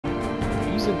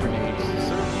using grenades,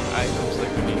 certain items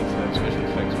like grenades have special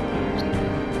effects when used.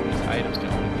 These items can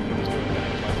only be used when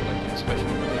by selecting special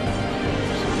grenades.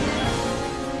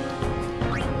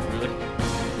 Really?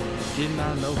 Did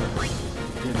not know that.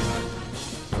 Did not.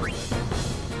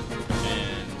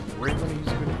 And we're gonna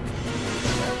use grenades.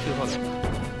 Actually, hold on.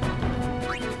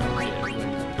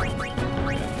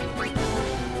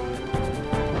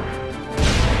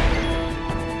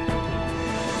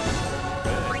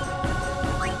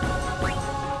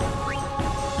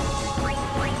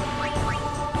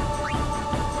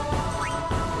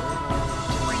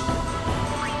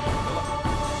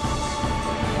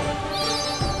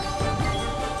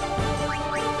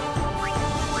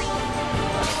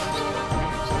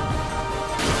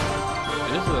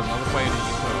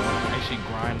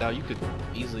 Out, you could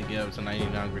easily get up to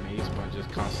 99 grenades by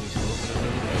just constantly smoking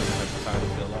them and have the time to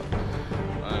fill up.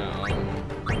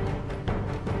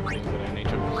 Things of that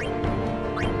nature.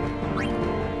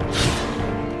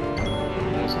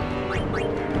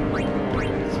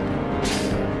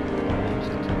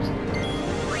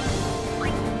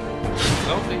 I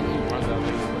don't think he runs out of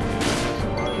things like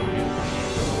that.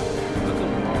 Look at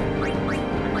him wrong.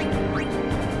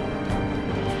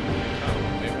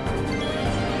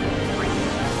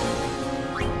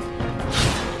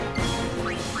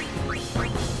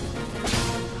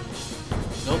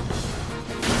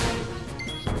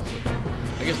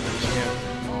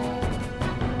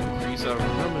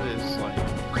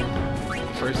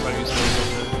 First time you still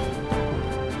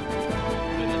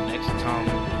then the next time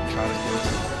you try to do it,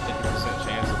 50%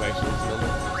 chance of actually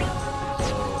filling.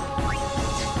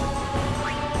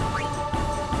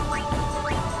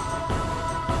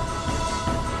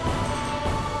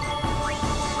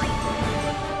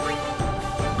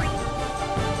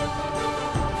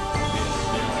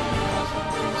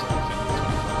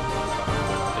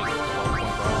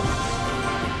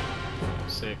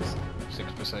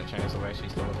 So chance of actually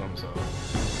stealing from, so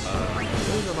I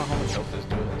really don't know how much health this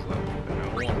dude has left. I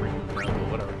won't remove that, but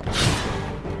whatever.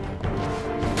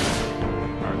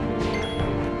 Alright.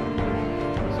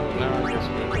 So now I guess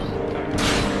we're just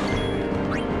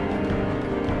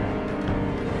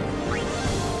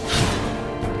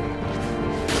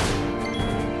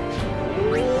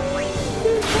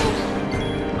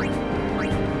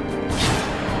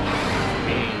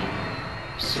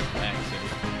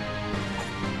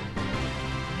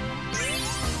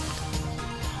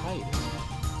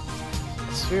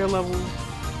sphere level,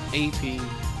 AP.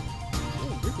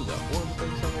 Oh, Riku got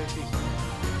 437 AP.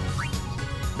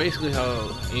 Basically,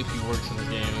 how AP works in this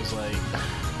game is like,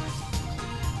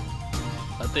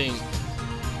 I think,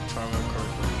 if I remember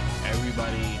correctly,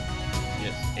 everybody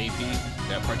gets AP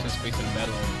that participates in the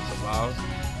battle and survives.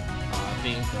 I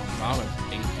think the amount of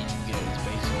AP you get is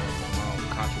based on the amount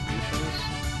of contributions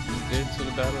you did to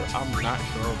the battle. I'm not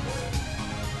sure, but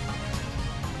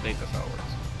I think that's how it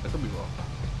works. I could be wrong.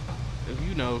 If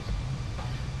you know,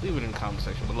 leave it in the comment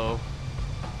section below.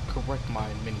 Correct my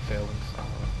many failings.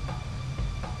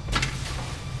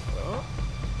 Oh,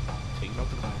 taking off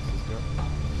the glasses, girl.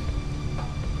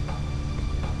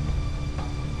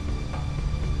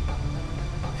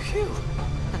 Phew,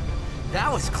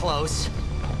 that was close.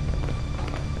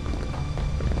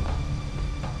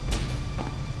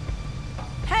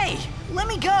 Hey, let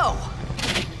me go.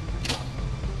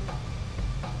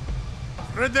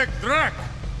 Redek.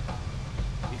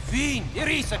 Fin,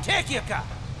 Irisa, Tekiaka!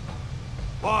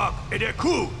 Wag,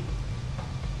 Edeku!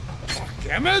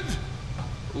 Gamed?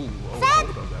 Ooh, hold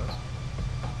up, guys.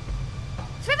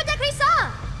 Trivida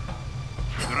Grisa!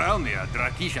 Dralnia,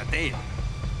 Drakisha Tain.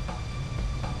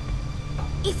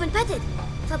 Ifan Petted,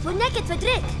 Fapuneket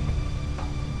Vedrik.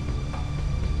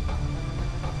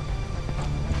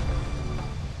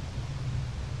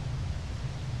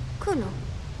 Kuno.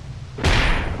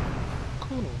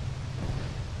 Kuno.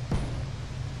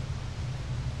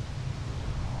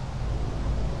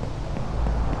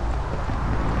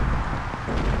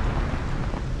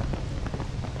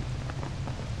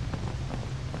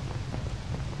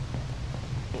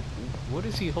 What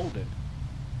is he holding?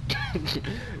 Did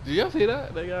y'all see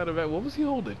that? That guy in the back. What was he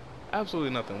holding?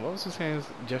 Absolutely nothing. What was his hands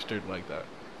gestured like that?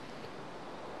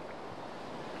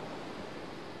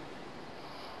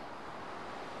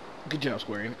 Good job,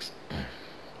 Square Enix.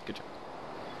 Good job.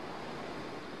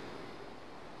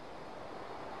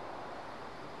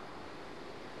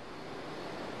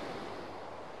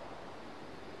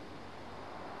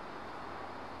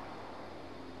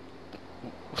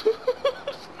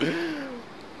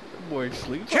 Boy,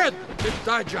 sleep. Kid, it's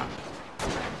die job.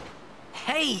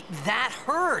 Hey, that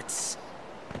hurts.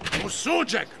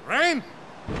 Usujek, Rain?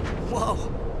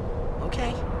 Whoa.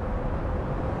 Okay.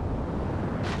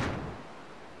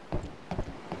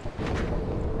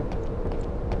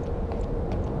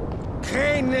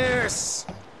 this!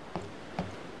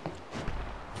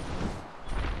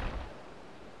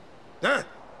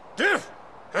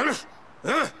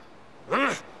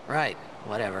 Right,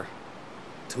 whatever.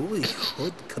 Tuli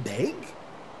Hood Kabeg?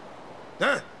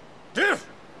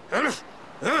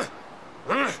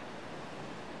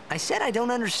 I said I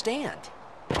don't understand.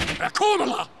 Fed!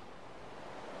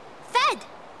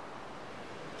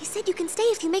 He said you can stay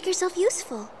if you make yourself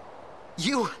useful.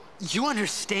 You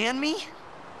understand me?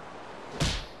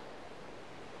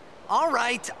 All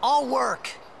right, I'll work.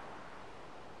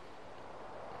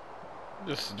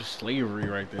 Just slavery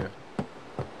right there.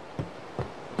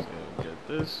 So get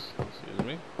this. Excuse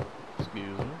me. Let me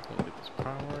get this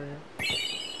prime right here.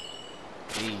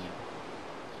 Hey.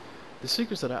 The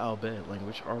secrets of the Al Bhed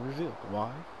language are revealed.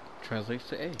 Y translates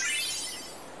to A.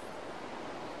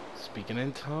 Speaking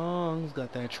in tongues,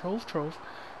 got that troph.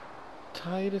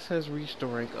 Titus has reached the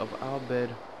rank of Al Bhed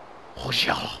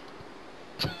Hoshala.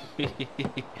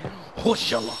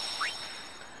 Hoshala.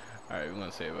 Alright, we're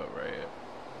gonna save up right here.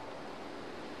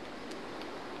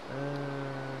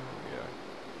 Yeah.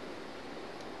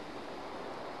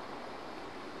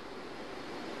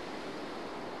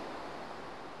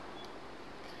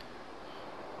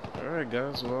 Alright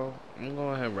guys, well, I'm gonna go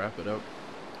ahead and wrap it up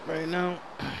right now.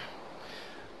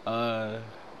 I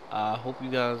hope you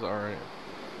guys are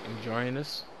enjoying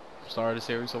this start of the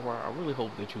series so far. I really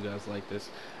hope that you guys like this,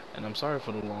 and I'm sorry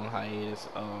for the long hiatus.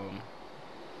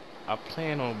 I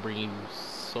plan on bringing you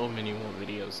so many more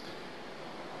videos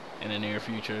in the near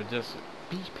future. Just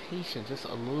be patient, just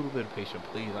a little bit of patience,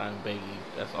 please. I'm begging you.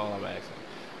 That's all I'm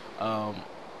asking.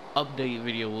 Update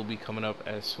video will be coming up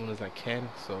as soon as I can,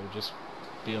 so just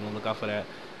be on the lookout for that.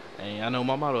 And I know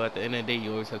my motto, at the end of the day,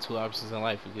 you always have two options in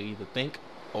life. You can either think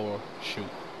or shoot.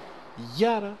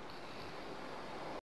 Yada.